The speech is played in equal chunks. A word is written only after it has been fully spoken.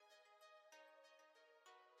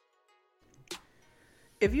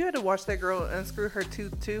If you had to watch that girl unscrew her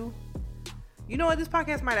tooth too, you know what? This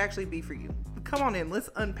podcast might actually be for you. Come on in.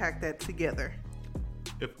 Let's unpack that together.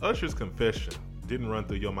 If Usher's confession didn't run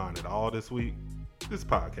through your mind at all this week, this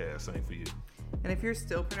podcast ain't for you. And if you're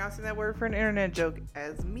still pronouncing that word for an internet joke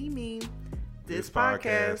as Mimi, this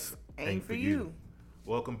podcast ain't for you.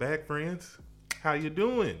 Welcome back, friends. How you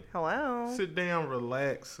doing? Hello. Sit down,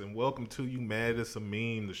 relax, and welcome to You Mad as a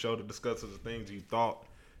Meme, the show that discusses the things you thought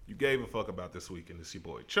you gave a fuck about this week. And it's your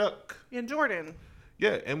boy Chuck. And Jordan.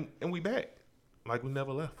 Yeah, and we back. Like we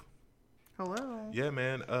never left. Hello. Yeah,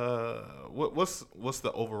 man. What's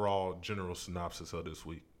the overall general synopsis of this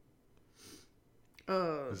week?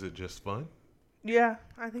 Is it just fun? Yeah,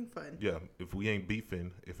 I think fun. Yeah, if we ain't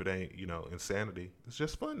beefing, if it ain't, insanity, it's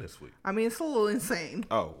just fun this week. I mean, it's a little insane.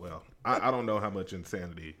 Oh, well, I don't know how much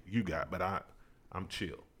insanity you got, but I'm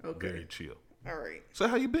chill. Okay. Very chill. All right. So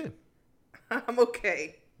how you been? I'm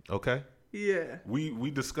okay. Okay. Yeah. We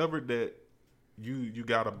discovered that you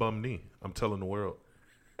got a bum knee. I'm telling the world.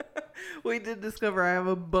 We did discover I have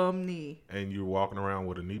a bum knee. And you're walking around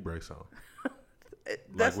with a knee brace on.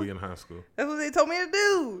 Like we in high school. That's what they told me to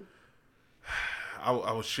do. I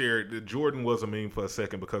was shared. Jordan was a meme for a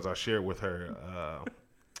second because I shared with her.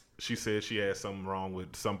 She said she had something wrong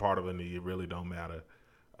with some part of her knee. It really don't matter.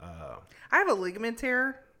 I have a ligament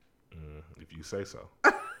tear. If you say so.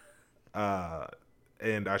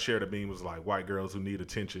 And I shared a meme was like white girls who need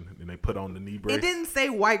attention and they put on the knee brace. It didn't say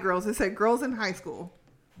white girls. It said girls in high school.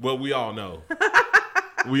 Well, we all know.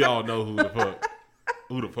 We all know who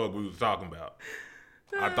the fuck we was talking about.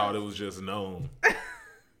 I thought it was just known.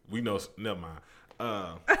 We know. Never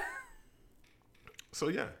mind. So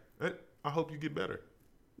yeah, I hope you get better.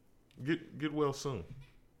 Get well soon.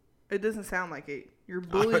 It doesn't sound like it. You're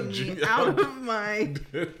bullying me out of my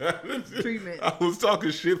treatment. I was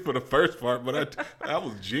talking shit for the first part, but I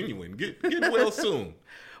was genuine. Get well soon.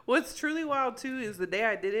 What's truly wild too is the day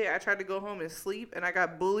I did it, I tried to go home and sleep, and I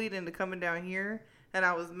got bullied into coming down here, and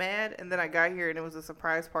I was mad, and then I got here, and it was a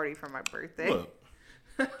surprise party for my birthday. Look,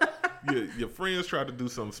 your friends tried to do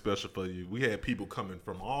something special for you. We had people coming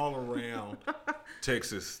from all around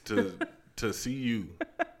Texas to see you.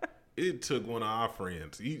 It took one of our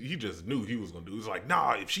friends. He just knew he was gonna do it. He was like,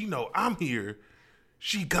 nah, if she know I'm here,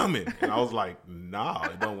 she coming. And I was like, nah,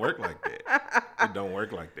 it don't work like that. It don't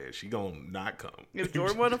work like that. She gonna not come. If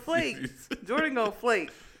Jordan want to flake, Jordan gonna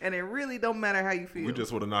flake. And it really don't matter how you feel. We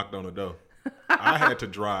just would have knocked on the door. I had to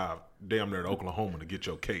drive damn near to Oklahoma to get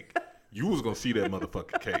your cake. You was gonna see that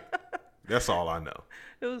motherfucking cake. That's all I know.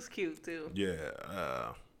 It was cute too.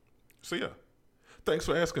 Yeah. So yeah. Thanks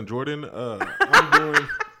for asking, Jordan. I'm doing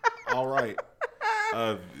all right.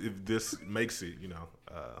 If this makes it,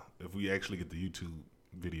 if we actually get the YouTube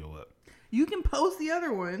video up. You can post the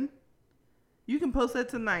other one. You can post that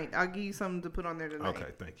tonight. I'll give you something to put on there tonight.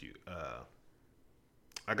 Okay, thank you.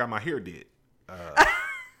 I got my hair did.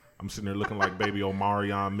 I'm sitting there looking like baby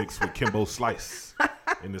Omarion mixed with Kimbo Slice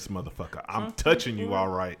in this motherfucker. I'm touching you all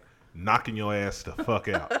right, knocking your ass the fuck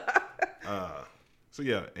out. So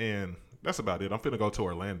yeah, and that's about it. I'm finna go to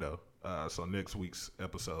Orlando. So next week's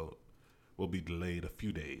episode will be delayed a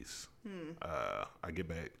few days. I get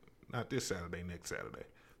back not this Saturday, next Saturday,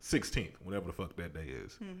 16th, whatever the fuck that day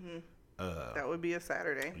is. That would be a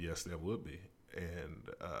Saturday. Yes, that would be, and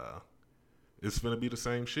it's gonna be the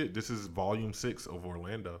same shit. This is volume 6 of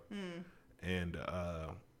Orlando, and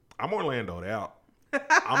I'm Orlando'd out.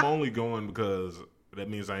 I'm only going because that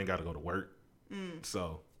means I ain't got to go to work.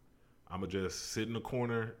 So I'm gonna just sit in the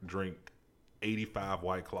corner, drink 85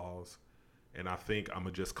 White Claws, and I think I'm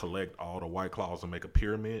gonna just collect all the White Claws and make a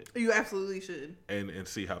pyramid. You absolutely should. And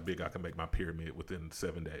see how big I can make my pyramid within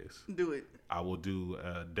 7 days. Do it. I will do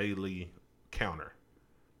a daily counter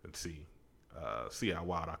and see how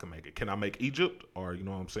wild I can make it. Can I make Egypt, or you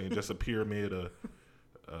know what I'm saying, just a pyramid of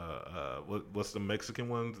what's the Mexican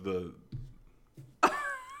ones, the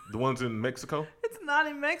ones in Mexico? It's not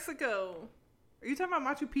in Mexico. Are you talking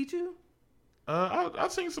about Machu Picchu?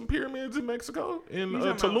 I've seen some pyramids in Mexico, in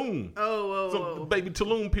Tulum. Some baby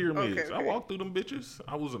Tulum pyramids. Okay. I walked through them bitches.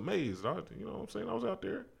 I was amazed. You know what I'm saying? I was out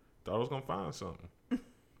there. Thought I was going to find something.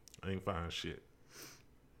 I ain't find shit.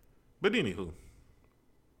 But anywho,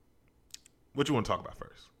 what you want to talk about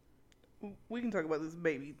first? We can talk about this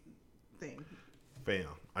baby thing. Fam,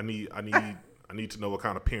 I need to know what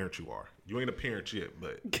kind of parent you are. You ain't a parent yet,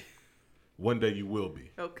 but one day you will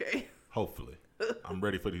be. Okay. Hopefully. I'm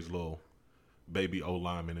ready for these little baby O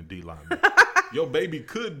lineman and D lineman. Your baby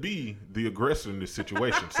could be the aggressor in this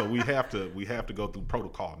situation, so we have to go through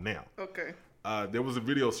protocol now. Okay. There was a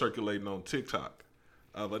video circulating on TikTok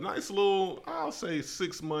of a nice little, I'll say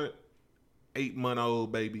 6-month, 8-month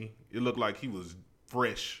old baby. It looked like he was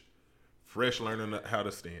fresh learning how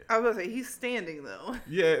to stand. I was gonna say he's standing though.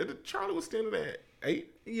 Yeah, Charlie was standing at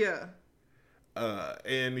 8. Yeah.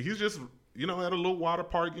 And he's just, at a little water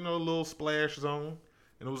park, a little splash zone,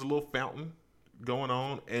 and there was a little fountain going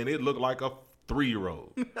on, and it looked like a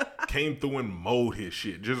 3-year-old came through and mowed his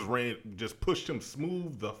shit. Just pushed him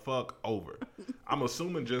smooth the fuck over. I'm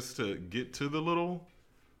assuming just to get to the little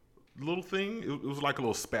thing. It was like a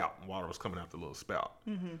little spout. Water was coming out the little spout.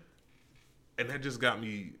 Mm-hmm. And that just got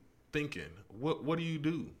me thinking, what do you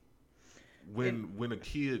do when a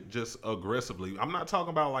kid just aggressively, I'm not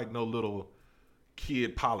talking about like no little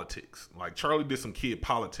kid politics. Like Charlie did some kid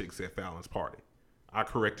politics at Fallon's party. I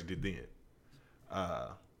corrected it then.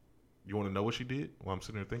 You want to know what she did while I'm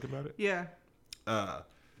sitting here thinking about it? Yeah.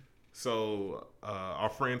 So our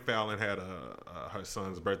friend Fallon had her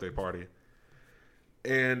son's birthday party.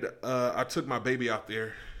 And I took my baby out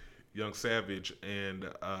there, young Savage, and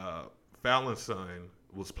Fallon's son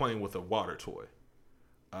was playing with a water toy.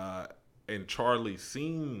 And Charlie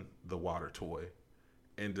seen the water toy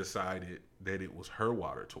and decided that it was her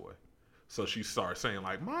water toy. So she started saying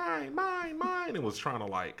like, mine, mine, mine, and was trying to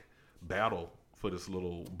like battle for this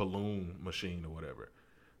little balloon machine or whatever.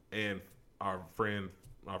 And our friend's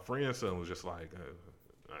son was just like,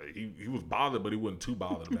 he was bothered, but he wasn't too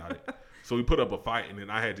bothered about it. So we put up a fight, and then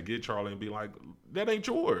I had to get Charlie and be like, that ain't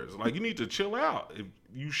yours. Like, you need to chill out. If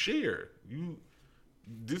you share.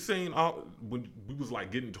 This ain't all. When we was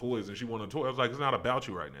like getting toys and she wanted a toy, I was like, it's not about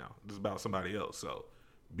you right now. It's about somebody else. So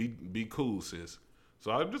be cool, sis.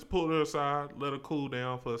 So I just pulled her aside, let her cool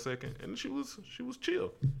down for a second, and she was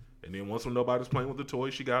chill. And then once when nobody's playing with the toy,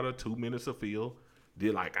 she got her 2 minutes of feel,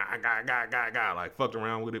 did like like fucked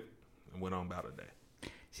around with it, and went on about her day.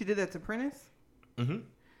 She did that to Prentice? Mm-hmm.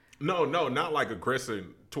 No, not like aggressive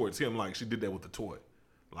towards him. Like she did that with the toy.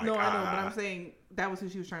 Like, no, I know, but I'm saying that was who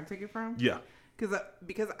she was trying to take it from. Yeah.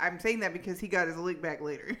 Because I'm saying that because he got his lick back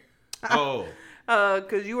later. Oh.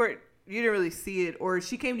 Because you didn't really see it, or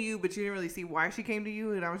she came to you, but you didn't really see why she came to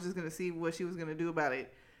you, and I was just gonna see what she was gonna do about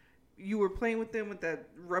it. You were playing with them with that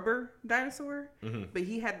rubber dinosaur, mm-hmm. but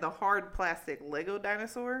he had the hard plastic Lego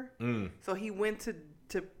dinosaur. Mm. So he went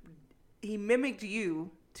he mimicked you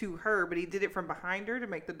to her, but he did it from behind her to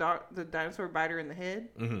make the dinosaur bite her in the head.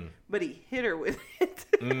 Mm-hmm. But he hit her with it,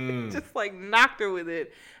 just like knocked her with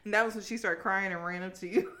it, and that was when she started crying and ran up to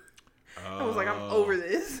you. I was like, I'm over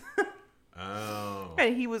this. Oh.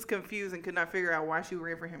 And he was confused and could not figure out why she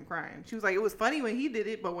ran for him crying. She was like, it was funny when he did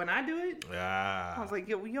it, but when I do it, I was like,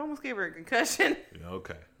 yo, you almost gave her a concussion. Yeah,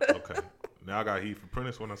 okay. Now I got heat for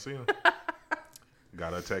Prentice when I see him.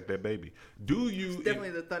 Gotta attack that baby. It's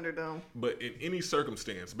definitely the Thunderdome. But in any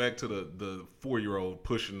circumstance, back to the 4-year-old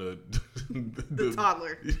pushing the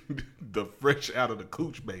toddler, the fresh out of the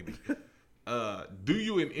cooch baby. Do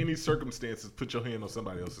you in any circumstances put your hand on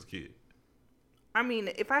somebody else's kid? I mean,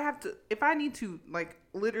 if I need to like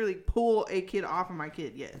literally pull a kid off of my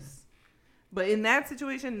kid, yes. But in that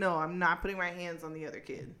situation, no, I'm not putting my hands on the other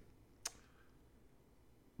kid.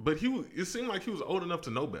 But it seemed like he was old enough to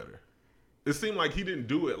know better. It seemed like he didn't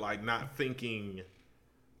do it like not thinking,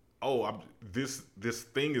 this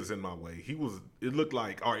thing is in my way. It looked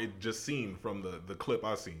like, or it just seemed from the clip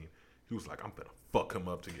I seen, he was like, I'm gonna fuck him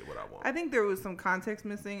up to get what I want. I think there was some context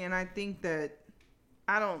missing, and I think that,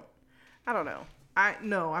 I don't know.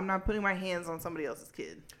 I'm not putting my hands on somebody else's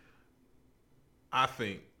kid. I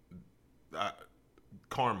think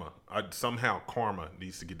karma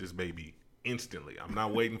needs to get this baby instantly. I'm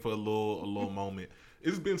not waiting for a little moment.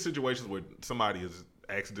 It's been situations where somebody has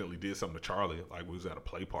accidentally did something to Charlie, like we was at a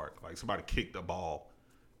play park. Like somebody kicked a ball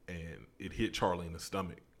and it hit Charlie in the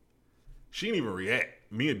stomach. She didn't even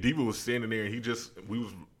react. Me and Diva was standing there and we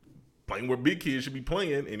was playing where big kids should be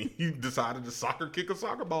playing, and he decided to kick a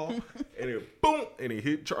soccer ball, and it boom, and it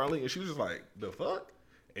hit Charlie, and she was just like, the fuck?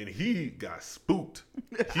 And he got spooked.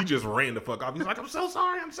 He just ran the fuck off. He's like, I'm so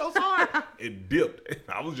sorry. It dipped.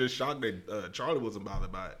 I was just shocked that Charlie wasn't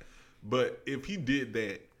bothered by it. But if he did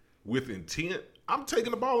that with intent, I'm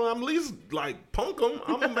taking the ball and I'm at least like punk him.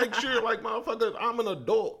 I'm gonna make sure like motherfucker, I'm an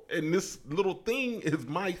adult and this little thing is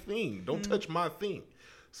my thing. Don't touch my thing.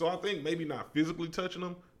 So I think maybe not physically touching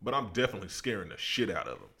him, but I'm definitely scaring the shit out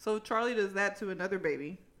of him. So Charlie does that to another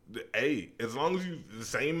baby. Hey, as long as you the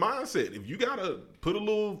same mindset. If you gotta put a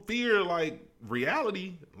little fear, like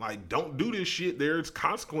reality, like don't do this shit. There's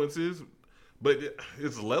consequences, but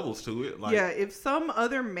it's levels to it. Like, yeah, if some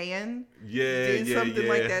other man did something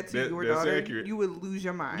like that to your daughter, accurate. You would lose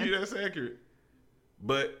your mind. Yeah, that's accurate.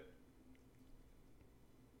 But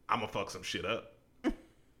I'm gonna fuck some shit up.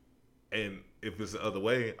 And if it's the other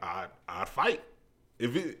way, I'd fight.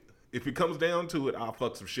 If it comes down to it, I'll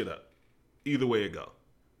fuck some shit up. Either way it go.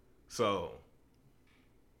 So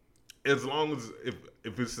as long as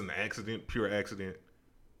if it's an accident, pure accident,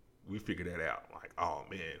 we figure that out. Like, oh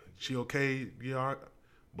man, she okay? Yeah. All right.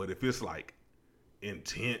 But if it's like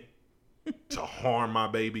intent to harm my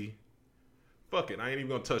baby, fuck it. I ain't even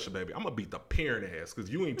gonna touch the baby. I'm gonna beat the parent ass because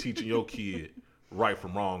you ain't teaching your kid right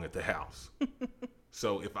from wrong at the house.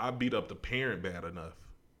 So if I beat up the parent bad enough,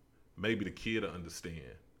 maybe the kid will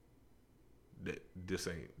understand that this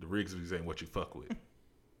ain't the Rigsby's ain't what you fuck with.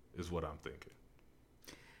 Is what I'm thinking.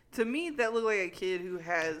 To me, that looked like a kid who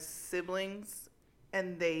has siblings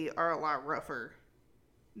and they are a lot rougher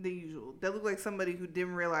than usual. That looked like somebody who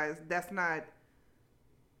didn't realize that's not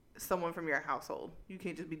someone from your household. You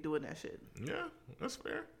can't just be doing that shit. Yeah, that's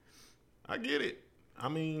fair. I get it. I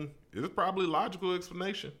mean, it's probably a logical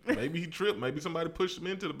explanation. Maybe he tripped. Maybe somebody pushed him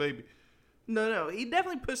into the baby. No. He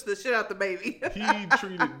definitely pushed the shit out the baby. He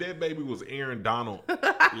treated that baby was Aaron Donald,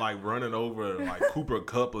 like running over like Cooper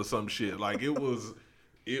Kupp or some shit. Like it was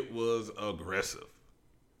aggressive.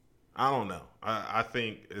 I don't know. I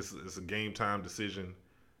think it's a game time decision,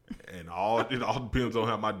 and it all depends on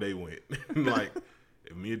how my day went. Like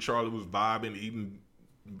if me and Charlie was vibing, eating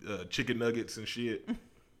chicken nuggets and shit,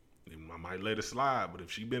 I might let it slide. But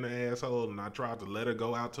if she been an asshole and I tried to let her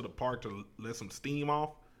go out to the park to let some steam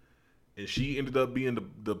off, and she ended up being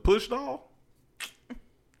the push doll,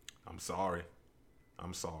 I'm sorry.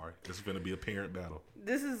 It's going to be a parent battle.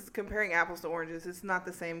 This is comparing apples to oranges. It's not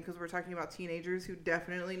the same because we're talking about teenagers who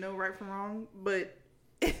definitely know right from wrong. But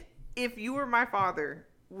if you were my father,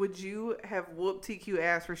 would you have whooped TQ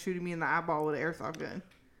ass for shooting me in the eyeball with an airsoft gun?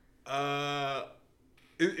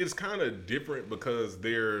 It's kind of different because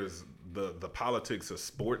there's the politics of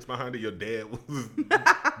sports behind it. Your dad was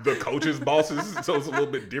the coach's bosses, so it's a little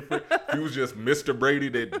bit different. He was just Mr. Brady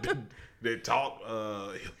that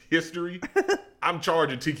taught history. I'm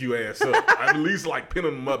charging TQ ass up. I at least like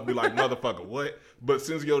pinning him up and be like, motherfucker, what? But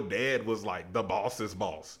since your dad was like the boss's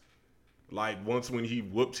boss, like once when he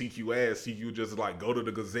whooped TQ ass, TQ just like go to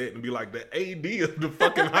the Gazette and be like, the AD of the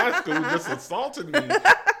fucking high school just assaulted me.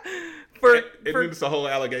 And then it's a whole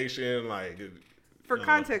allegation. Like, for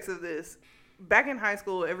context of this, back in high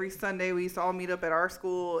school, every Sunday we used to all meet up at our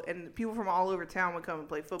school, and people from all over town would come and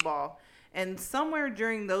play football. And somewhere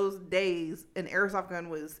during those days, an airsoft gun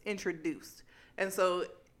was introduced. And so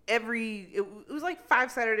it was like 5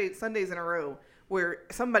 Sundays in a row where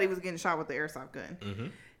somebody was getting shot with the airsoft gun. Mm-hmm.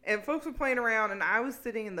 And folks were playing around, and I was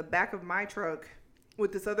sitting in the back of my truck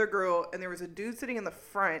with this other girl, and there was a dude sitting in the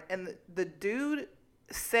front, and the dude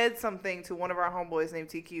said something to one of our homeboys named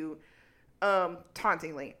TQ,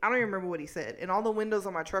 tauntingly. I don't even remember what he said. And all the windows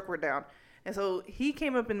on my truck were down. And so he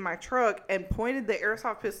came up in my truck and pointed the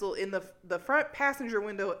airsoft pistol in the front passenger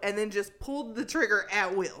window and then just pulled the trigger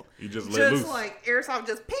at will. He just let loose. Like airsoft,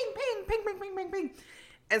 just ping, ping, ping, ping, ping, ping, ping.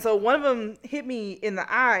 And so one of them hit me in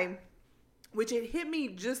the eye, which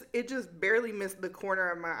it just barely missed the corner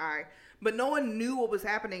of my eye. But no one knew what was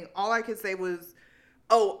happening. All I could say was,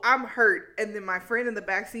 oh, I'm hurt. And then my friend in the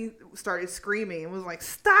backseat started screaming and was like,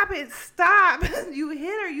 stop it, stop. You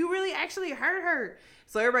hit her. You really actually hurt her.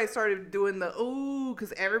 So everybody started doing the, ooh,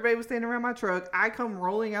 because everybody was standing around my truck. I come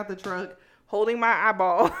rolling out the truck, holding my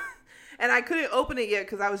eyeball. And I couldn't open it yet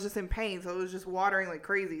because I was just in pain. So it was just watering like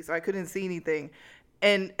crazy. So I couldn't see anything.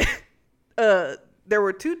 And there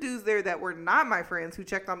were 2 dudes there that were not my friends who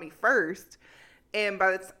checked on me first. And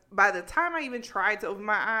by the time I even tried to open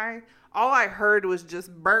my eye, all I heard was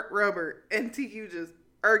just burnt rubber. And TQ just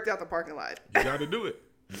irked out the parking lot. You got to do it.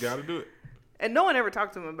 And no one ever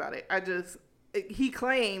talked to him about it. He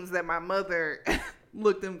claims that my mother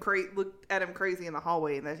looked at him crazy in the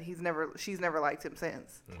hallway, and that she's never liked him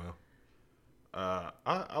since. Well,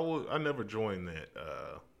 I never joined that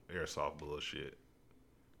airsoft bullshit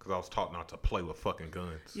because I was taught not to play with fucking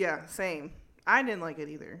guns. Yeah, same. I didn't like it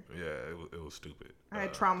either. Yeah, it was stupid. I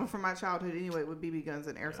had trauma from my childhood anyway with BB guns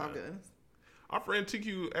and airsoft guns. Our friend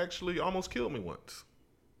TQ actually almost killed me once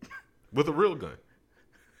with a real gun.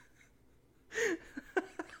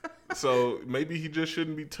 So maybe he just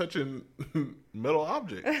shouldn't be touching metal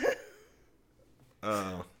objects.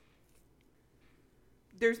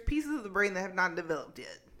 There's pieces of the brain that have not developed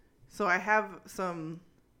yet. So I have some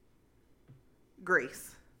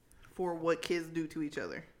grace for what kids do to each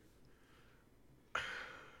other.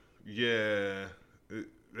 Yeah,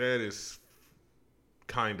 that is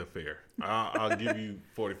kind of fair. I'll give you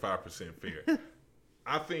 45% fair.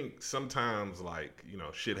 I think sometimes, like,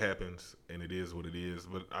 shit happens and it is what it is.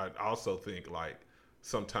 But I also think, like,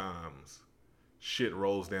 sometimes shit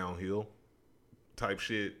rolls downhill type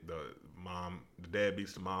shit. The dad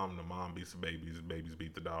beats the mom beats the babies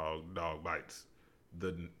beat the dog bites.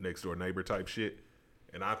 the next door neighbor type shit.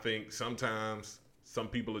 And I think sometimes some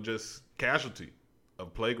people are just casualty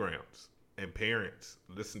of playgrounds and parents.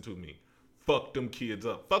 Listen to me. Fuck them kids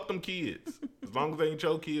up. Fuck them kids. As long as they ain't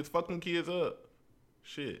your kids, fuck them kids up.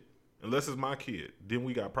 Shit. Unless it's my kid, then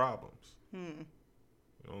we got problems. You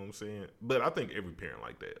know what I'm saying? But I think every parent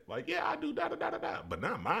like that. Like, yeah, I do da-da-da-da-da. But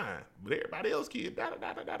not mine. But everybody else kid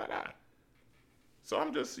da-da-da-da-da-da. So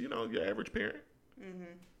I'm just, your average parent. Mm-hmm.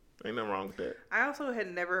 Ain't nothing wrong with that. I also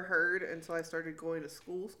had never heard until I started going to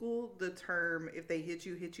school, the term, if they hit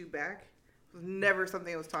you back. It was never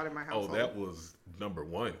something that was taught in my household. Oh, that was number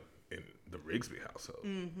one in the Rigsby household.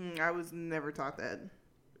 Mm-hmm. I was never taught that.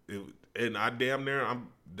 And I damn near,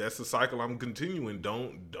 that's the cycle I'm continuing.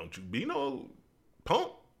 Don't you be no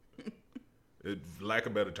punk. Lack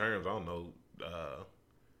of better terms, I don't know.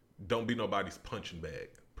 Don't be nobody's punching bag.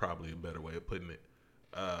 Probably a better way of putting it.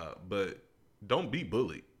 But don't be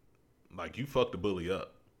bullied. Like, you fuck the bully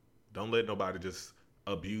up. Don't let nobody just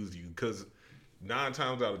abuse you. Because 9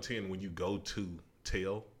 times out of 10, when you go to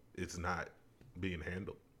tell, it's not being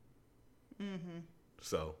handled. Mm-hmm.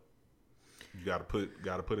 So you gotta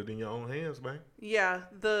put it in your own hands, man. Yeah,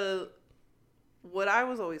 what I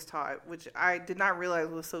was always taught, which I did not realize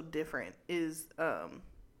was so different, is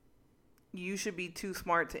you should be too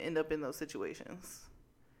smart to end up in those situations.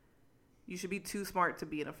 You should be too smart to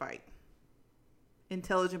be in a fight.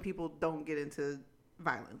 Intelligent people don't get into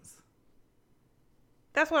violence.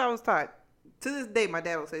 That's what I was taught. To this day, my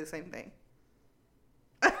dad will say the same thing.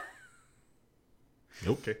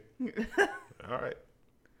 Okay. All right.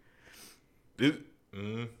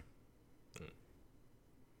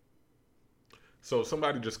 So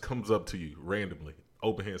somebody just comes up to you randomly,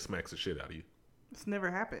 open hand smacks the shit out of you. It's never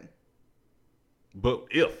happened. But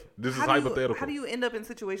if this is hypothetical, how do you end up in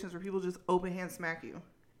situations where people just open hand smack you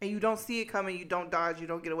and you don't see it coming, you don't dodge, you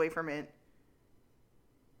don't get away from it?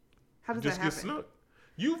 How does that happen? Just get snuck.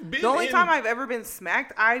 The only time I've ever been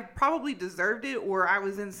smacked, I probably deserved it, or I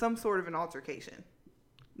was in some sort of an altercation.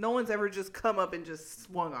 No one's ever just come up and just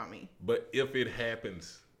swung on me. But if it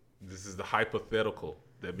happens, this is the hypothetical.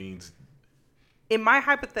 That means in my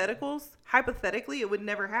hypotheticals, hypothetically, it would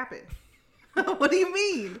never happen. What do you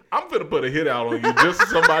mean? I'm gonna put a hit out on you just so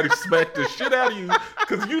somebody smack the shit out of you,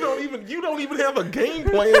 because you don't even have a game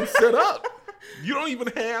plan set up. You don't even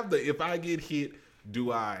have the, if I get hit,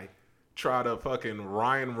 do I try to fucking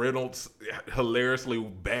Ryan Reynolds hilariously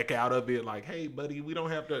back out of it? Like, hey buddy, we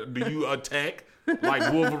don't have to. Do you attack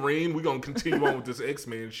like Wolverine? We gonna continue on with this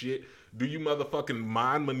X-Men shit. Do you motherfucking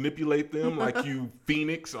mind manipulate them like you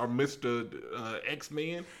Phoenix or Mr.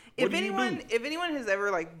 X-Men? If anyone has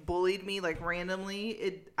ever like bullied me like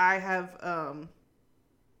randomly, I have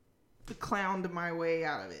clowned my way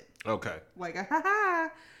out of it. Okay. Like,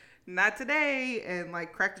 ha, not today, and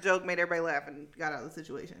like cracked a joke, made everybody laugh, and got out of the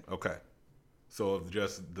situation. Okay. So if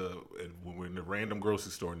just when we're in the random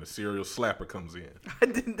grocery store and the cereal slapper comes in,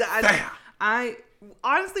 I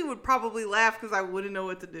honestly would probably laugh because I wouldn't know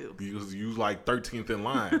what to do. Because you was like 13th in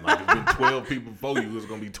line. Like, there's been 12 people before you. It's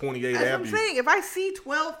going to be 28 after you. That's what I'm saying. If I see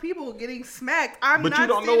 12 people getting smacked, I'm not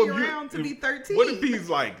standing around to be 13. What if he's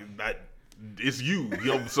like, it's you,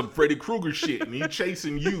 some Freddy Krueger shit, and he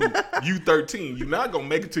chasing you 13. You're not going to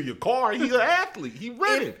make it to your car. He's an athlete. He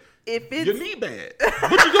running. If it's your knee bad,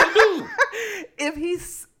 what you going to do? If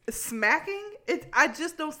he's smacking, I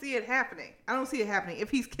just don't see it happening. I don't see it happening.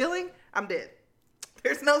 If he's killing, I'm dead.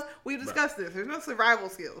 We've discussed this. There's no survival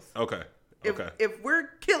skills. Okay. If we're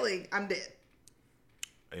killing, I'm dead.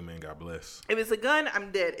 Amen. God bless. If it's a gun,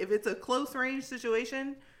 I'm dead. If it's a close range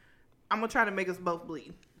situation, I'm going to try to make us both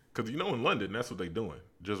bleed. Because in London, that's what they're doing.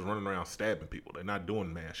 Just running around stabbing people. They're not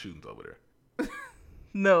doing mass shootings over there.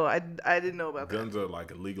 No, I didn't know about Guns are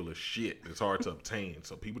like illegal as shit. It's hard to obtain.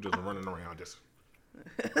 So people just running around just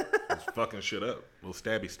fucking shit up. Little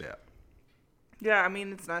stabby stab. Yeah, I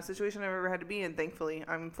mean, it's not a situation I've ever had to be in, thankfully.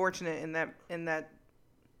 I'm fortunate in that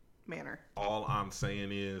manner. All I'm saying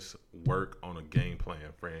is work on a game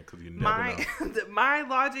plan, friend, because you never know. My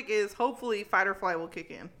logic is hopefully fight or flight will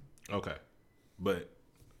kick in. Okay. But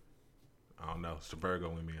I don't know. It's the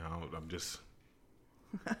Virgo in me. I'm just...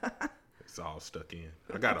 It's all stuck in.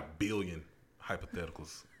 I got a billion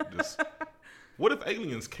hypotheticals. Just, what if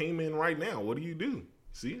aliens came in right now? What do you do?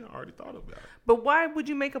 See, I already thought about it. But why would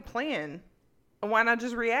you make a plan? And why not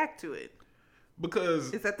just react to it?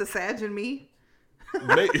 Because... Is that the Sag in me?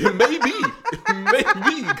 Maybe.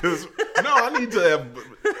 Because, I need to have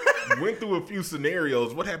went through a few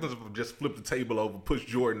scenarios. What happens if I just flip the table over, push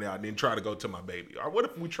Jordan out, and then try to go to my baby? Or what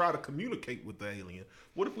if we try to communicate with the alien?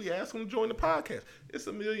 What if we ask him to join the podcast? It's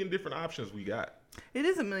a million different options we got. It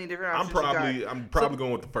is a million different I'm options. probably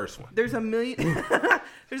going with the first one. There's a million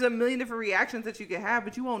there's a million different reactions that you can have,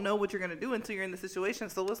 but you won't know what you're gonna do until you're in the situation.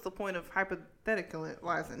 So what's the point of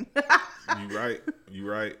hypotheticalizing? You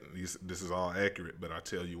right. This is all accurate, but I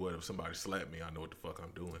tell you what, if somebody slapped me, I know what the fuck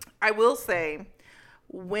I'm doing. I will say,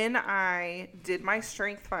 when I did my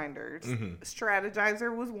strength finders,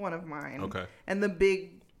 Strategizer was one of mine. Okay. And the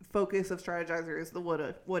big focus of Strategizer is the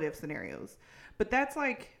what if scenarios. But that's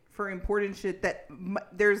like for important shit that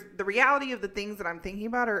there's the reality of the things that I'm thinking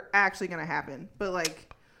about are actually going to happen. But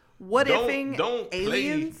like, don't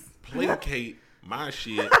aliens? Placate my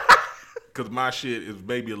shit, because my shit is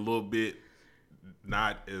maybe a little bit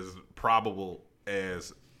not as probable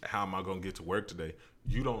as how am I going to get to work today.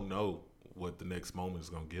 You don't know what the next moment is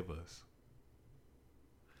going to give us.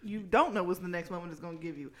 You don't know what the next moment is going to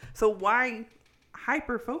give you. So why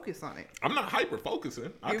hyper focus on it? I'm not hyper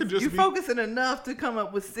focusing. You're focusing enough to come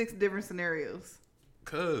up with 6 different scenarios.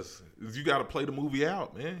 Cause you got to play the movie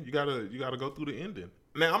out, man. You gotta go through the ending.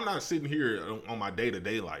 Now I'm not sitting here on my day to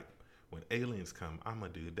day like when aliens come, I'm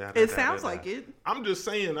gonna do that. It sounds like it. I'm just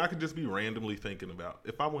saying I could just be randomly thinking about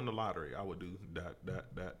if I won the lottery, I would do that.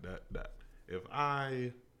 If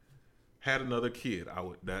I had another kid, I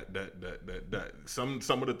would that. Some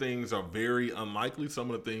of the things are very unlikely.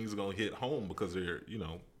 Some of the things are gonna hit home because they're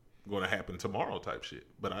going to happen tomorrow type shit.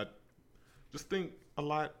 But I just think a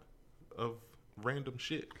lot of random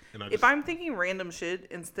shit. And if I'm thinking random shit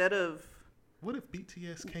instead of what if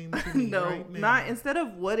BTS came to me right now? Not instead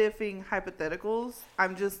of what ifing hypotheticals,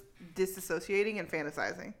 I'm just disassociating and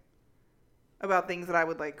fantasizing about things that I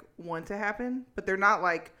would like want to happen, but they're not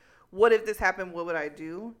like what if this happened, what would I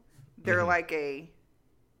do? They're like a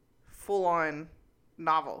full-on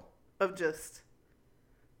novel of just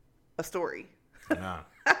a story. Got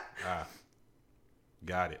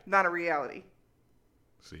it. Not a reality.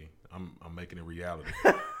 See, I'm making it reality.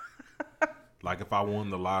 Like if I won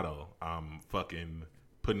the lotto, I'm fucking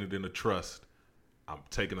putting it in a trust. I'm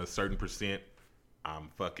taking a certain percent. I'm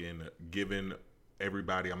fucking giving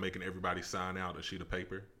everybody, I'm making everybody sign out a sheet of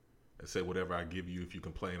paper and say whatever I give you, if you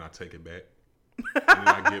complain, I take it back. And then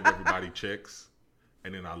I give everybody checks,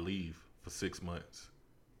 and then I leave for 6 months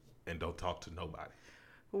and don't talk to nobody.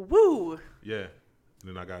 Woo! Yeah. And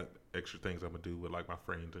then I got extra things I'm going to do with like my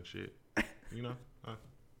friends and shit. You know? I'm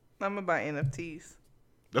going to buy NFTs.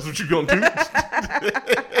 That's what you going to do?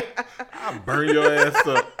 I'll burn your ass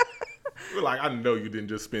up. We're like, I know you didn't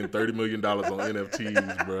just spend $30 million on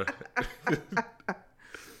NFTs, bro.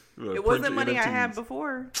 It wasn't money NFTs. I had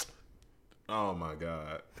before. Oh, my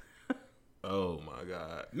God. Oh, my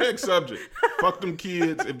God. Next subject. Fuck them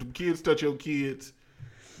kids. If the kids touch your kids,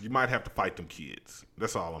 you might have to fight them kids.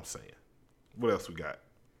 That's all I'm saying. What else we got?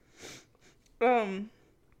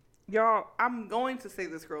 Y'all, I'm going to say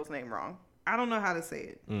this girl's name wrong. I don't know how to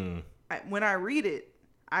say it. When I read it,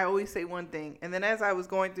 I always say one thing. And then as I was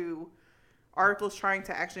going through articles trying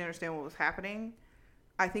to actually understand what was happening,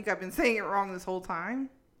 I think I've been saying it wrong this whole time.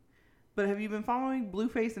 But have you been following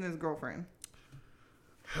Blueface and his girlfriend?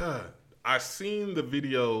 I seen the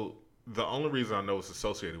video. The only reason I know it's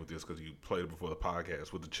associated with this because you played it before the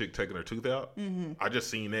podcast with the chick taking her tooth out. Mm-hmm. I just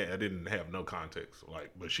seen that. I didn't have no context.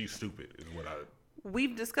 But she's stupid is what I...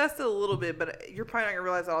 We've discussed it a little bit, but you're probably not going to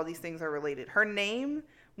realize all these things are related. Her name,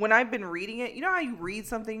 when I've been reading it, you know how you read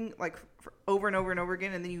something like over and over and over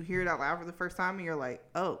again and then you hear it out loud for the first time and you're like,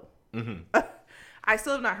 oh. Mm-hmm. I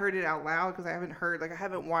still have not heard it out loud because I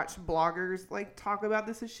haven't watched bloggers talk about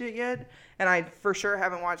this as shit yet. And I for sure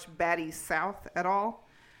haven't watched Baddie South at all.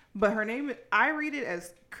 But her name, I read it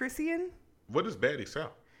as Christian. What is Baddie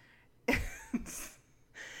South?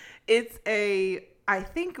 It's a... I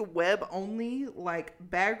think web only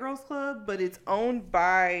Bad Girls Club, but it's owned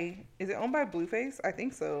by... Is it owned by Blueface? I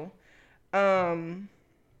think so.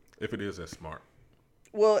 If it is, that's smart.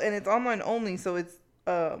 Well, and it's online only, so it's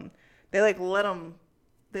they let them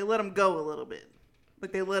go a little bit.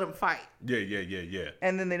 They let them fight. Yeah.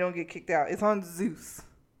 And then they don't get kicked out. It's on Zeus.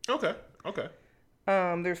 Okay.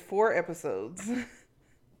 There's 4 episodes.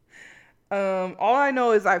 All I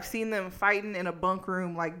know is I've seen them fighting in a bunk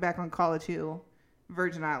room back on College Hill.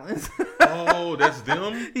 Virgin Islands. Oh, that's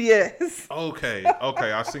them? Yes. Okay.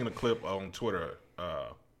 I seen a clip on Twitter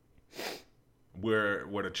where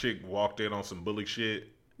the chick walked in on some bully shit.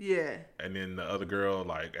 Yeah. And then the other girl,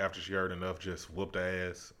 after she heard enough, just whooped her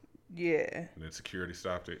ass. Yeah. And then security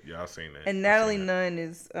stopped it. Yeah, I've seen that. And Natalie Nunn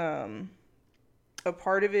is a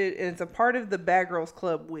part of it, and it's a part of the Bad Girls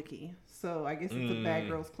Club wiki. So I guess it's a Bad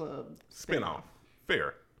Girls Club spinoff.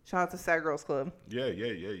 Fair. Shout out to Sad Girls Club. Yeah.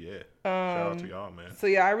 Shout out to y'all, man. So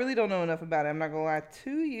yeah, I really don't know enough about it. I'm not gonna lie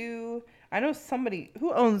to you. I know somebody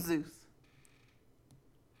who owns Zeus.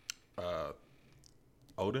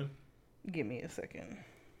 Odin? Give me a second.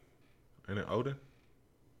 Ain't it Odin?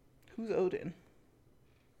 Who's Odin?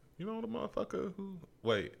 You know the motherfucker who...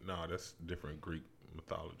 Wait, no, that's different Greek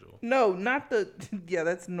mythology. No, not the... Yeah,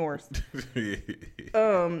 that's Norse.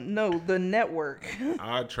 No, the network.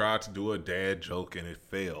 I tried to do a dad joke and it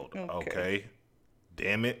failed. Okay.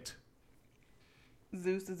 Damn it.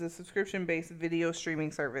 Zeus is a subscription-based video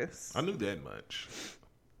streaming service. I knew that much.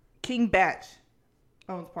 King Batch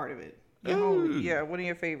owns part of it. Yeah, one of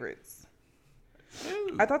your favorites.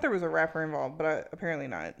 Ooh. I thought there was a rapper involved, but apparently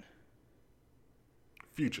not.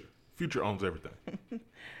 Future owns everything.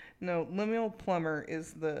 No, Lemuel Plummer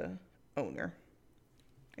is the owner,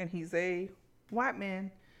 and he's a white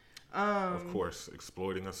man. Of course,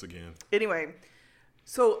 exploiting us again. Anyway,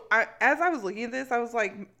 so as I was looking at this, I was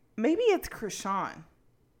like, maybe it's Krishan,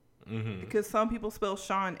 because some people spell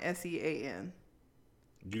Sean Sean.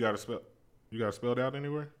 You got to spell it out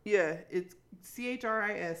anywhere? Yeah, it's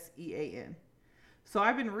Chrisean. So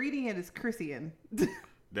I've been reading it as Chrisian.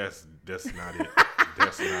 That's not it.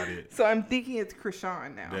 That's not it. So I'm thinking it's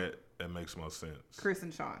Krishan now. That makes most sense. Chris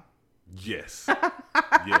and Sean. Yes.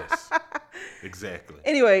 Yes. Exactly.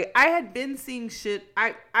 Anyway, I had been seeing shit.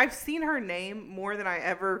 I've seen her name more than I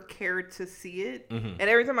ever cared to see it. And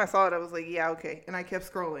every time I saw it, I was like, yeah, okay. And I kept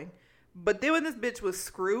scrolling. But then when this bitch was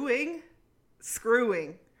screwing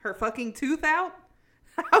her fucking tooth out,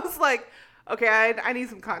 I was like, okay, I need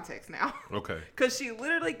some context now. Okay. Because she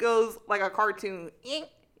literally goes like a cartoon. Ink,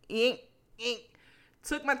 ink, ink.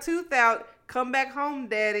 Took my tooth out. Come back home,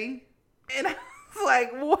 daddy. And I was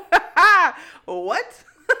like, what?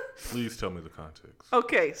 Please tell me the context.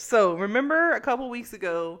 Okay, so remember a couple weeks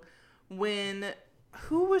ago when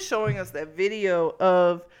who was showing us that video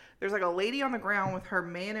of there's like a lady on the ground with her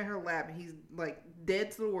man in her lap and he's like dead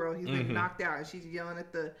to the world. He's been knocked out and she's yelling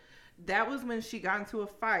at that was when she got into a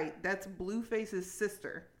fight. That's Blueface's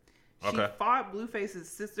sister. She fought Blueface's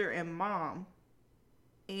sister and mom.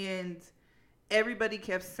 And everybody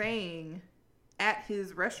kept saying at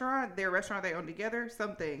his restaurant, their restaurant they own together,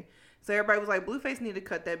 something. So everybody was like, Blueface need to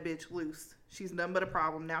cut that bitch loose. She's nothing but a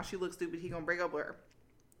problem. Now she looks stupid. He gonna break up with her.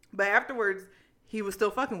 But afterwards, he was still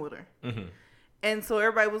fucking with her. And so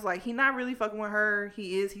everybody was like, he not really fucking with her.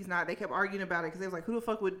 He is. He's not. They kept arguing about it because they was like, who the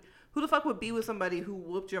fuck would be with somebody who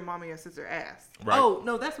whooped your mom and your sister ass? Right. Oh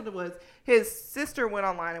no, that's what it was. His sister went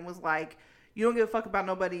online and was like, you don't give a fuck about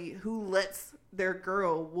nobody who lets their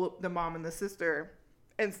girl whoop the mom and the sister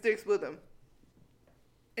and sticks with them.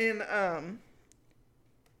 And I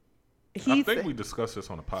think we discussed this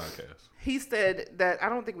on a podcast. He said that, I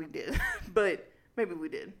don't think we did, but maybe we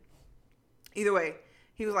did. Either way,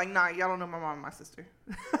 he was like, nah, y'all don't know my mom and my sister.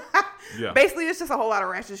 Yeah. Basically, it's just a whole lot of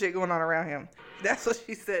ratchet shit going on around him. That's what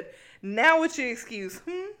she said. Now what's your excuse?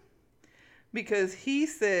 Because he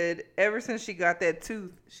said ever since she got that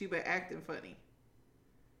tooth, she been acting funny.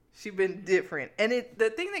 She been different. And the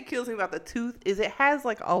thing that kills me about the tooth is it has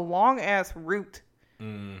like a long ass root.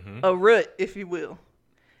 A root, if you will.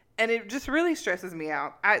 And it just really stresses me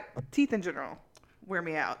out. Teeth in general wear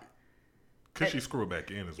me out. Could she screw it back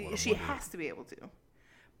in as well? She has to be able to.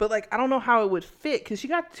 But like, I don't know how it would fit because she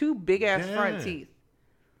got two big ass front teeth.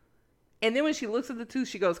 And then when she looks at the tooth,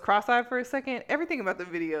 she goes cross-eyed for a second. Everything about the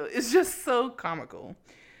video is just so comical.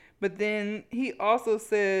 But then he also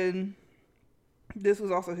said, this was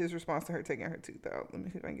also his response to her taking her tooth out. Let me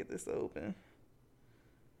see if I can get this to open.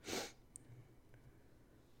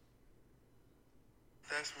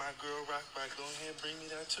 That's my girl, Rock Rock. Go ahead, bring me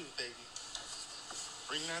that tooth, baby.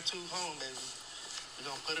 Bring that tooth home, baby. We're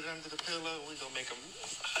going to put it under the pillow. We're going to make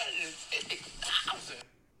 150,000.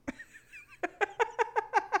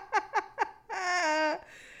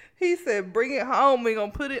 He said, bring it home. We're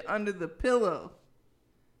going to put it under the pillow.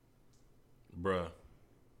 Bruh.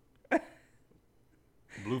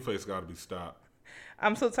 Blueface got to be stopped.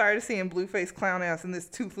 I'm so tired of seeing Blueface clown ass and this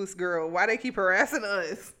toothless girl. Why they keep harassing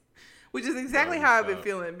us? Which is exactly how I've been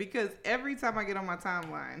feeling. Because every time I get on my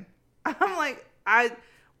timeline, I'm like, I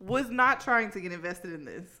was not trying to get invested in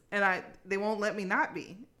this. And they won't let me not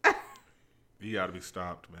be. He got to be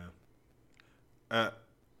stopped, man.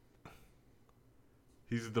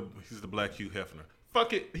 He's the black Hugh Hefner.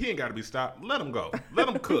 Fuck it. He ain't got to be stopped. Let him go. Let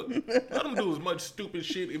him cook. Let him do as much stupid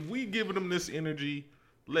shit. If we giving him this energy,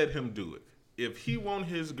 let him do it. If he want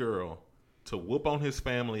his girl to whoop on his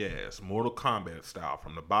family ass, Mortal Kombat style,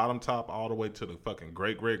 from the bottom top all the way to the fucking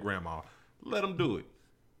great-great-grandma, let him do it.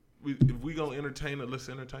 If we gonna entertain it, let's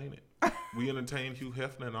entertain it. We entertained Hugh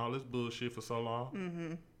Hefner and all this bullshit for so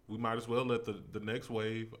long. We might as well let the next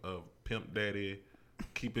wave of Pimp Daddy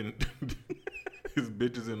keeping his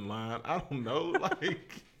bitches in line. I don't know,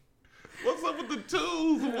 like, What's up with the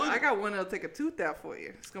twos? I got one that'll take a tooth out for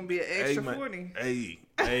you. It's gonna be an extra 40. Hey.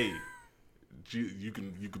 You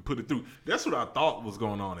can put it through. That's what I thought was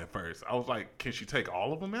going on at first. I was like, can she take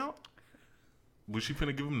all of them out? Was she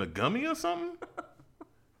finna give him the gummy or something?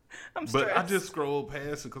 I'm stressed. But I just scrolled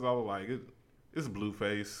past it because I was like, it's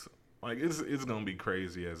Blueface. Like it's gonna be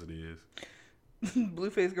crazy as it is.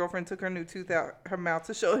 Blueface girlfriend took her new tooth out her mouth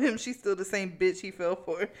to show him she's still the same bitch he fell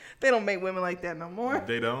for. They don't make women like that no more.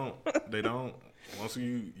 They don't. Once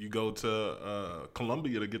you go to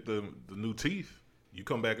Colombia to get the new teeth, you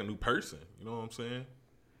come back a new person. You know what I'm saying?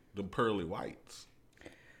 The pearly whites.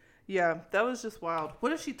 Yeah, that was just wild.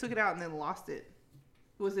 What if she took it out and then lost it?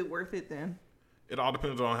 Was it worth it then? It all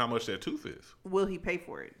depends on how much that tooth is. Will he pay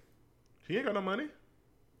for it? He ain't got no money.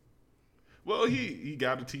 Well, he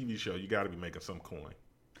got a TV show. You got to be making some coin.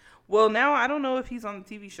 Well, now I don't know if he's on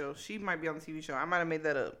the TV show. She might be on the TV show. I might have made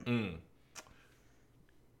that up.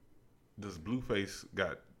 Does Blueface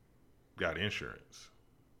got insurance?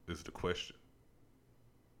 Is the question.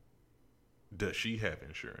 Does she have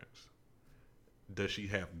insurance? Does she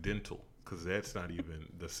have dental? Because that's not even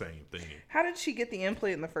the same thing. How did she get the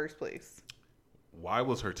implant in the first place? Why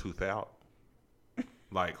was her tooth out?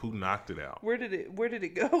 Like, who knocked it out? Where did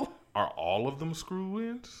it go? Are all of them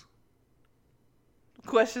screw-ins?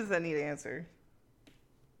 Questions that need answered.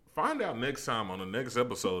 Find out next time on the next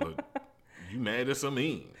episode of You Mad at Some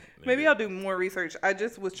Mean. Maybe I'll do more research. I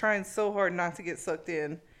just was trying so hard not to get sucked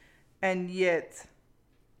in. And yet,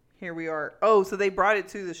 here we are. Oh, so they brought it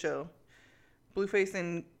to the show. Blueface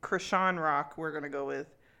and Krishan Rock, we're going to go with.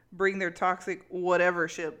 Bring their toxic whatever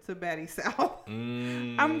ship to Baddie South.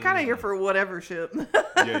 I'm kind of here for whatever ship.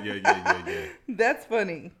 Yeah. That's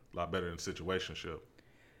funny. A lot better than situationship.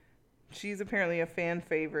 She's apparently a fan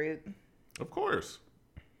favorite. Of course.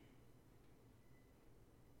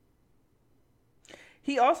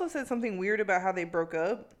 He also said something weird about how they broke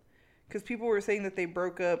up. Because people were saying that they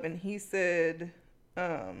broke up. And he said...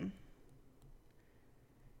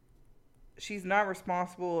 she's not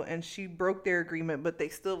responsible and she broke their agreement, but they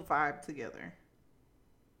still vibe together.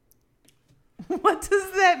 What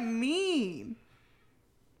does that mean?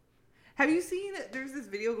 Have you seen it? There's this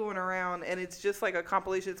video going around and it's just like a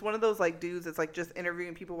compilation. It's one of those like dudes that's like just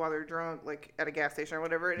interviewing people while they're drunk, like at a gas station or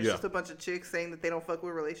whatever. And it's just a bunch of chicks saying that they don't fuck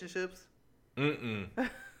with relationships.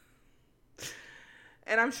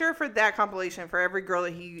 And I'm sure for that compilation, for every girl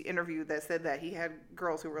that he interviewed that said that, he had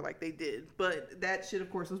girls who were like, they did. But that shit, of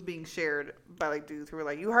course, was being shared by like dudes who were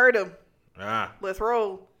like, you heard him. Let's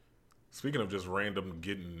roll. Speaking of just random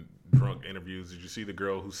getting drunk interviews, did you see the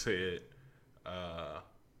girl who said that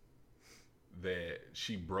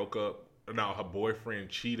she broke up? No, her boyfriend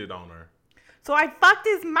cheated on her. So I fucked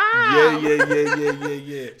his mom.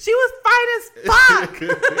 Yeah. She was fine as fuck.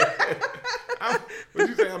 What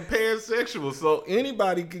you say? I'm pansexual, so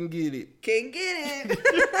anybody can get it. Can get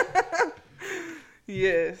it.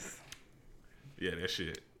 Yes. Yeah, that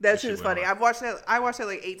shit. That shit is funny. I watched that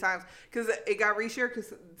like 8 times because it got reshared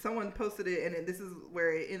because someone posted it, and this is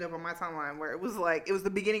where it ended up on my timeline, where it was like it was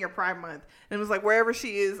the beginning of Pride Month, and it was like wherever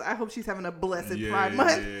she is, I hope she's having a blessed Pride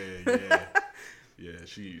Month. Yeah,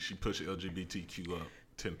 she pushed LGBTQ up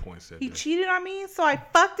 10 points that He day. cheated on me, so I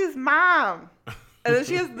fucked his mom. And then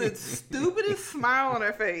she has the stupidest smile on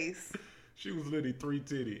her face. She was literally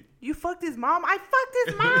 3-titty. You fucked his mom? I fucked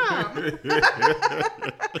his mom.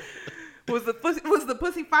 Was the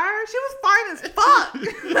pussy fire? She was fine as fuck.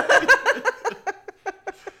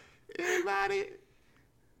 Anybody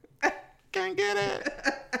can get it.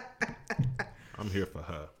 I'm here for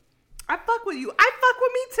her. I fuck with you. I fuck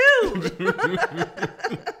with me too.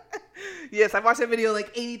 Yes, I watched that video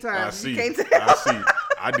like 80 times. I see. You can't tell. I see.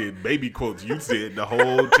 I did baby quotes. You said the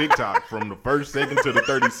whole TikTok from the first second to the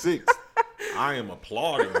 36th. I am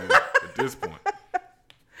applauding you at this point.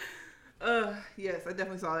 Yes, I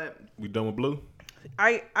definitely saw that. We done with Blue?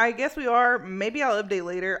 I guess we are. Maybe I'll update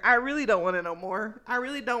later. I really don't want to know more. I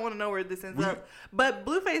really don't want to know where this ends up. But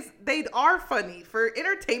Blueface, they are funny. For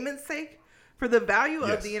entertainment's sake, for the value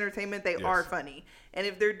of the entertainment, they are funny. And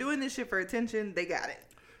if they're doing this shit for attention, they got it.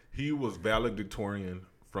 He was valedictorian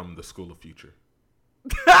from the School of Future.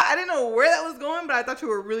 I didn't know where that was going, but I thought you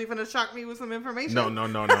were really going to shock me with some information. No.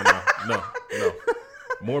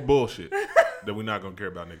 More bullshit that we're not going to care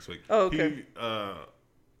about next week. Oh, okay. He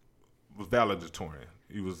was valedictorian.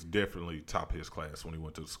 He was definitely top of his class when he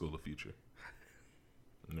went to the School of Future.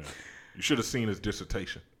 Yeah. You should have seen his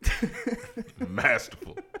dissertation.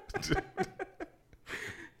 Masterful.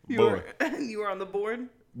 You were on the board?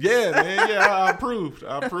 Yeah, man. Yeah, I approved.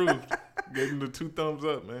 Gave him the 2 thumbs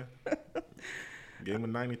up, man. Gave him a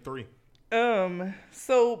 93.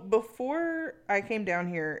 So before I came down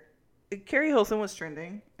here, Carrie Hilson was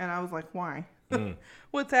trending, and I was like, why?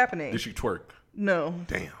 What's happening? Did she twerk? No.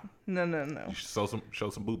 Damn. No. You should show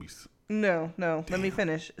some boobies. No. Let me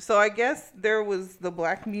finish. So I guess there was the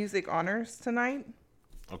Black Music Honors tonight.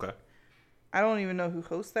 Okay. I don't even know who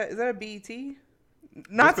hosts that. Is that a BET?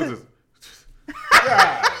 Not to...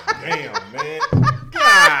 God damn, man.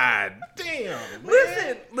 God damn,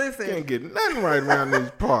 man. Listen. Can't get nothing right around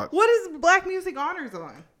these parts. What is Black Music Honors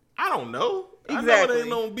on? I don't know. Exactly. I know it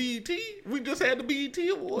ain't on BET. We just had the BET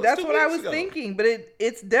Awards. That's 2 what I weeks was ago. thinking, but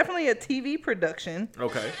it's definitely a TV production.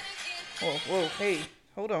 Okay. Whoa, hey,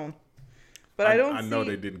 hold on. But I don't I know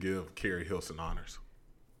they didn't give Carrie Hilson honors.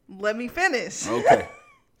 Let me finish. Okay.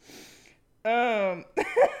 I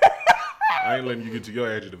ain't letting you get to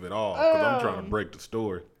your adjective at all because I'm trying to break the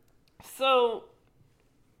story. So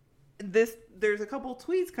there's a couple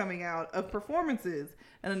tweets coming out of performances,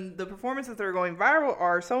 and the performances that are going viral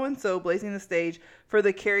are so and so blazing the stage for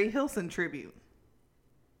the Carrie Hilson tribute.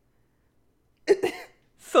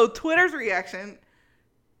 So Twitter's reaction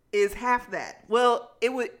is half that. Well,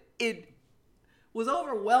 it was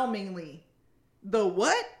overwhelmingly the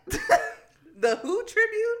what? The who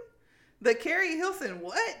tribute? The Carrie Hilson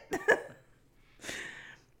what?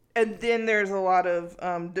 And then there's a lot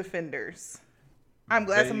of defenders. I'm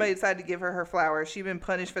glad somebody decided to give her flowers. She's been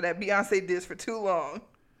punished for that Beyonce diss for too long.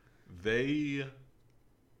 They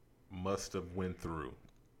must have went through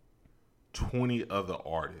 20 other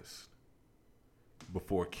artists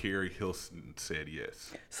before Carrie Hilson said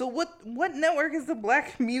yes. So what network is the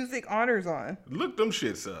Black Music Honors on? Look them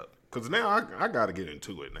shits up, because now I got to get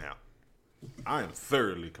into it now. I am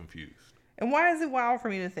thoroughly confused. And why is it wild for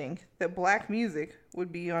me to think that black music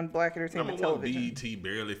would be on Black Entertainment Television? BET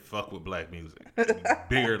barely fuck with black music.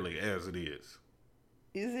 Barely, as it is.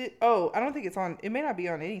 Is it? Oh, I don't think it's on. It may not be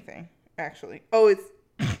on anything, actually. Oh,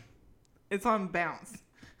 it's on Bounce.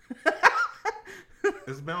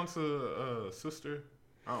 Is Bounce a sister?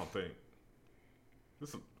 I don't think.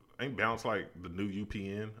 Ain't Bounce like the new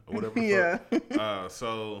UPN or whatever the Yeah. fuck?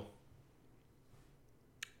 So,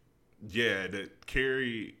 yeah, that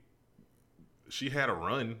Carrie, she had a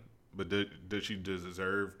run, but did she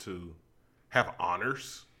deserve to have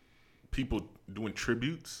honors? People doing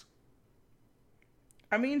tributes?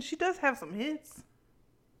 I mean, she does have some hits.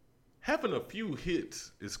 Having a few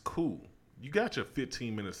hits is cool. You got your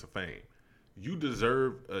 15 minutes of fame. You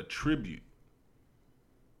deserve a tribute.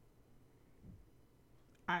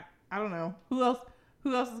 I don't know. Who else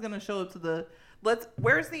is going to show up to the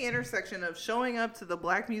where's the intersection of showing up to the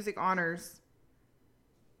Black Music Honors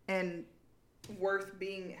and worth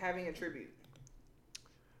having a tribute?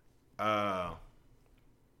 Hold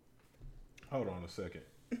on a second.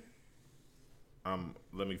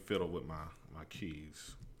 Let me fiddle with my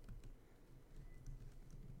keys.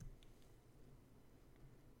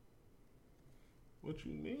 What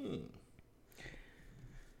you mean?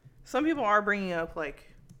 Some people are bringing up like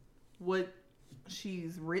what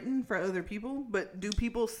she's written for other people, but do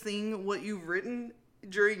people sing what you've written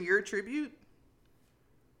during your tribute?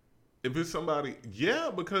 If it's somebody,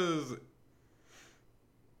 yeah, because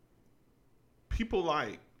people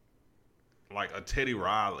like a Teddy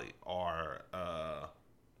Riley or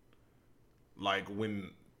like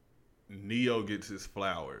when Neo gets his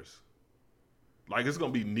flowers. Like, it's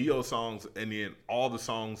going to be Neo songs, and then all the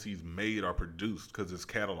songs he's made are produced because his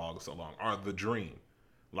catalog is so long. Or The Dream.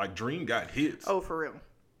 Like, Dream got hits. Oh, for real.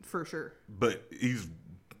 For sure. But he's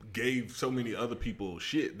gave so many other people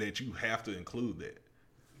shit that you have to include that.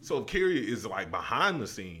 So if Carrie is, like, behind the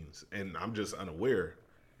scenes, and I'm just unaware,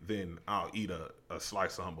 then I'll eat a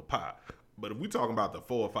slice of humble pie. But if we talking about the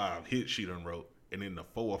 4 or 5 hits she done wrote, and then the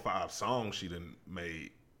 4 or 5 songs she done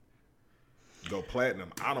made go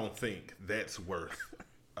platinum, I don't think that's worth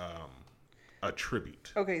a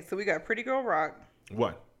tribute. Okay, so we got Pretty Girl Rock.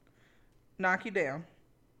 What? Knock You Down.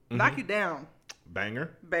 Mm-hmm. Knock You Down.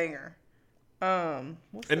 Banger. And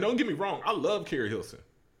don't get me wrong, I love Carrie Hilson.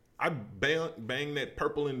 I bang that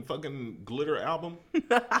Purple and fucking Glitter album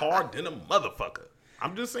hard than a motherfucker.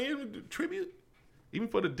 I'm just saying, tribute, even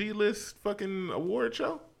for the D-list fucking award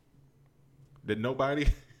show, that nobody,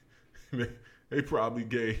 they probably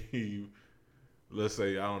gave, let's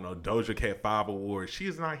say, I don't know, Doja Cat 5 awards. She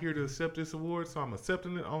is not here to accept this award, so I'm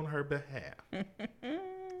accepting it on her behalf.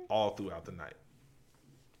 All throughout the night.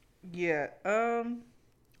 Yeah.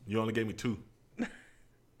 You only gave me 2.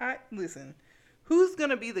 Listen. Who's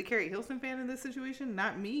gonna be the Carrie Hilson fan in this situation?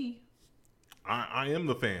 Not me. I am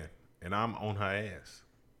the fan, and I'm on her ass.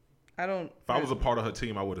 If I was a part of her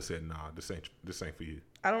team, I would have said, "Nah, this ain't for you."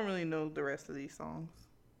 I don't really know the rest of these songs.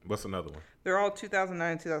 What's another one? They're all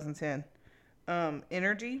 2009, 2010.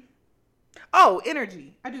 Energy. Oh,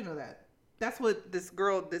 Energy. I do know that. That's what this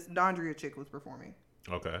Dondria chick was performing.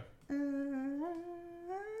 Okay.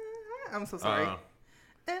 I'm so sorry.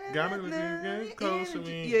 Gotta get close to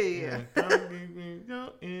me. Yeah. Gotta give me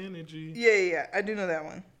your energy. Yeah. I do know that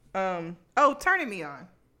one. Turning Me On,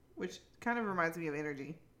 which kind of reminds me of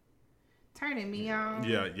Energy. Turning Me On.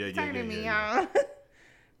 Yeah. Turning Me On.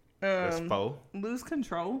 That's faux. Lose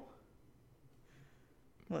Control.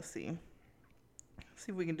 Let's see.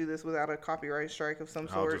 See if we can do this without a copyright strike of some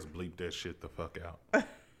sort. I'll just bleep that shit the fuck out.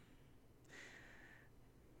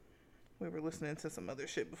 We were listening to some other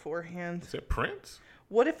shit beforehand. Is it Prince?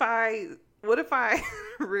 What if I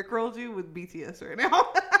rickrolled you with BTS right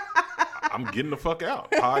now? I'm getting the fuck out.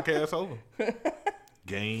 Podcast over.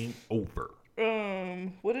 Game over.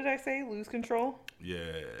 What did I say? Lose Control?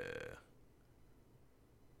 Yeah.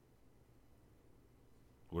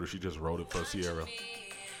 What if she just wrote it for Sierra?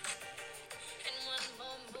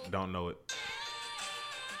 Don't know it.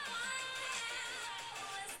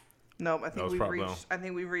 Nope, I think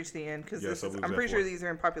we've reached the end because I'm pretty sure these are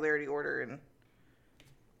in popularity order, and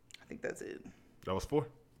I think that's it. That was 4.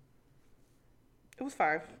 It was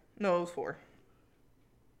 5. No, it was 4.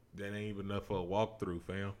 That ain't even enough for a walkthrough,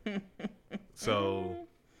 fam. So,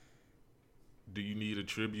 do you need a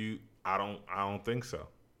tribute? I don't think so.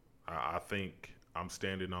 I think I'm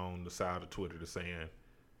standing on the side of Twitter to saying,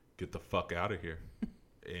 get the fuck out of here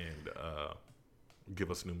and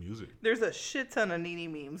give us new music. There's a shit ton of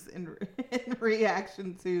Nene memes in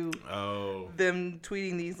reaction to them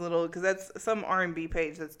tweeting these little, because that's some R&B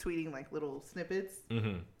page that's tweeting like little snippets.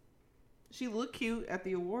 Mm-hmm. She looked cute at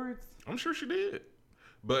the awards. I'm sure she did.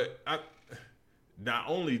 But not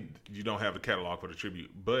only you don't have a catalog for the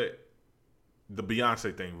tribute, but the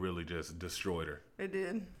Beyonce thing really just destroyed her. It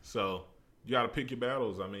did. So you got to pick your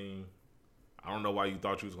battles. I mean, I don't know why you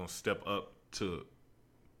thought you was going to step up to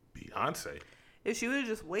Beyonce. If she would have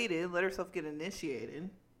just waited, let herself get initiated,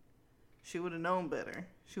 she would have known better.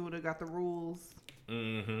 She would have got the rules.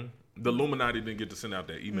 Mm-hmm. The Illuminati didn't get to send out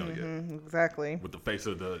that email yet. Exactly. With the face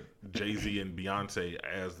of the Jay-Z and Beyonce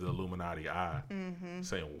as the Illuminati eye,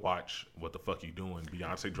 saying, watch what the fuck you doing.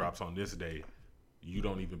 Beyonce drops on this day. You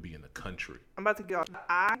don't even be in the country. I'm about to get off the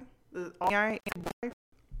eye.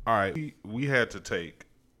 All right. We had to take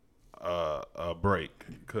a break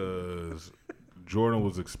because Jordan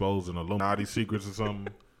was exposing Illuminati secrets or something,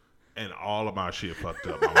 and all of my shit fucked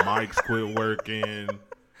up. My mics quit working.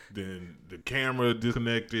 Then the camera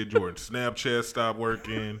disconnected. Jordan's Snapchat stopped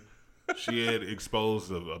working. She had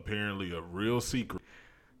exposed apparently a real secret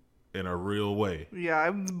in a real way. Yeah, I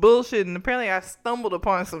was bullshitting. Apparently, I stumbled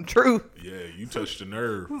upon some truth. Yeah, you touched a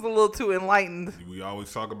nerve. I was a little too enlightened. We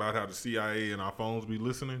always talk about how the CIA and our phones be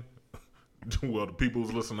listening. Well, the people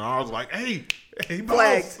who's listening, I was like, hey,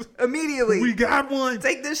 boss. Flagged immediately. We got one.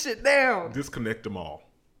 Take this shit down. Disconnect them all,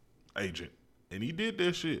 agent. And he did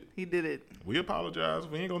that shit. He did it. We apologize.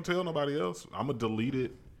 We ain't going to tell nobody else. I'm going to delete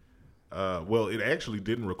it. Well, it actually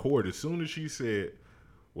didn't record. As soon as she said,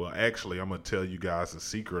 well, actually, I'm going to tell you guys a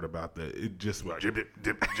secret about that. It just went, dip,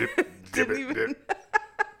 dip.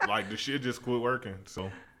 Like, the shit just quit working. So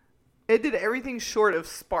it did everything short of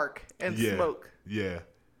spark and smoke. Yeah.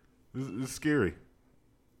 It's scary.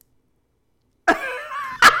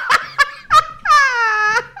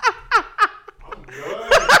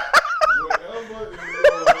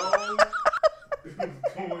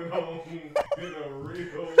 Going on in a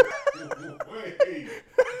real way.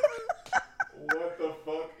 What the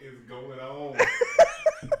fuck is going on?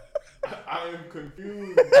 I am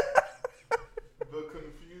confused. The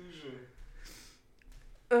confusion.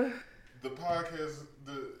 The podcast,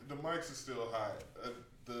 the mics are still high.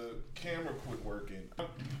 The camera quit working.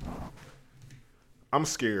 I'm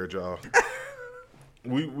scared, y'all.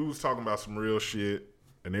 We was talking about some real shit,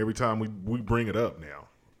 and every time we bring it up now.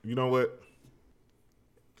 You know what?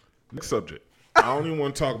 Next subject. I don't even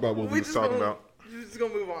want to talk about what we was talking about. We're just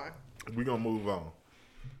going to move on. We're going to move on.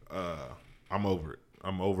 I'm over it.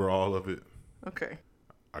 I'm over all of it. Okay.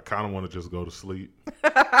 I kind of want to just go to sleep.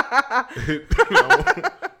 I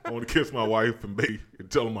want to kiss my wife and baby and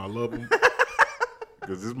tell them I love them.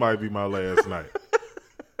 Because this might be my last night.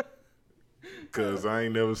 Because I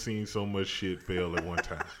ain't never seen so much shit fail at one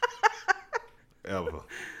time. Ever.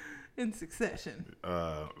 In succession.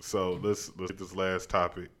 So let's get this last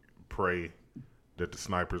topic. Pray that the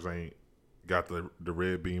snipers ain't got the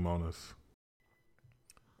red beam on us.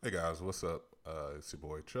 Hey guys, what's up? It's your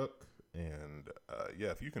boy Chuck, and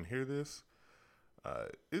if you can hear this,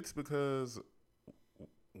 it's because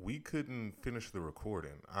we couldn't finish the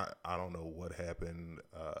recording. I don't know what happened.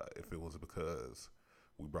 If it was because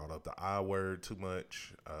we brought up the I word too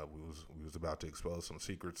much, we was about to expose some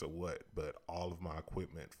secrets or what, but all of my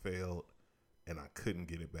equipment failed. and I couldn't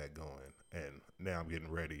get it back going. And now I'm getting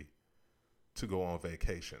ready to go on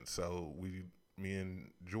vacation. So me and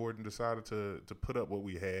Jordan decided to put up what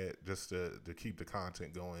we had just to keep the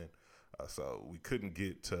content going. So we couldn't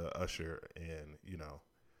get to Usher and, you know,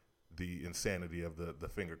 the insanity of the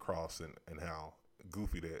finger cross and how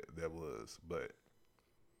goofy that was. But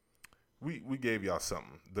we gave y'all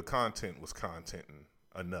something. The content was contenting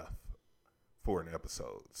enough for an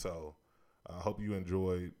episode. So I hope you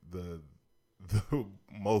enjoyed the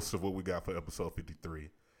most of what we got for episode 53.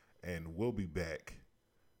 And we'll be back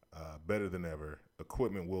better than ever.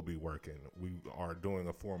 Equipment will be working. We are doing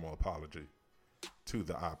a formal apology to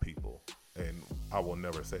the I people. And I will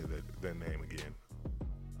never say their name again.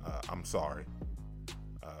 I'm sorry.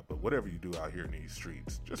 But whatever you do out here in these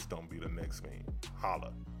streets, just don't be the next meme.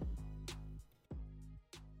 Holla.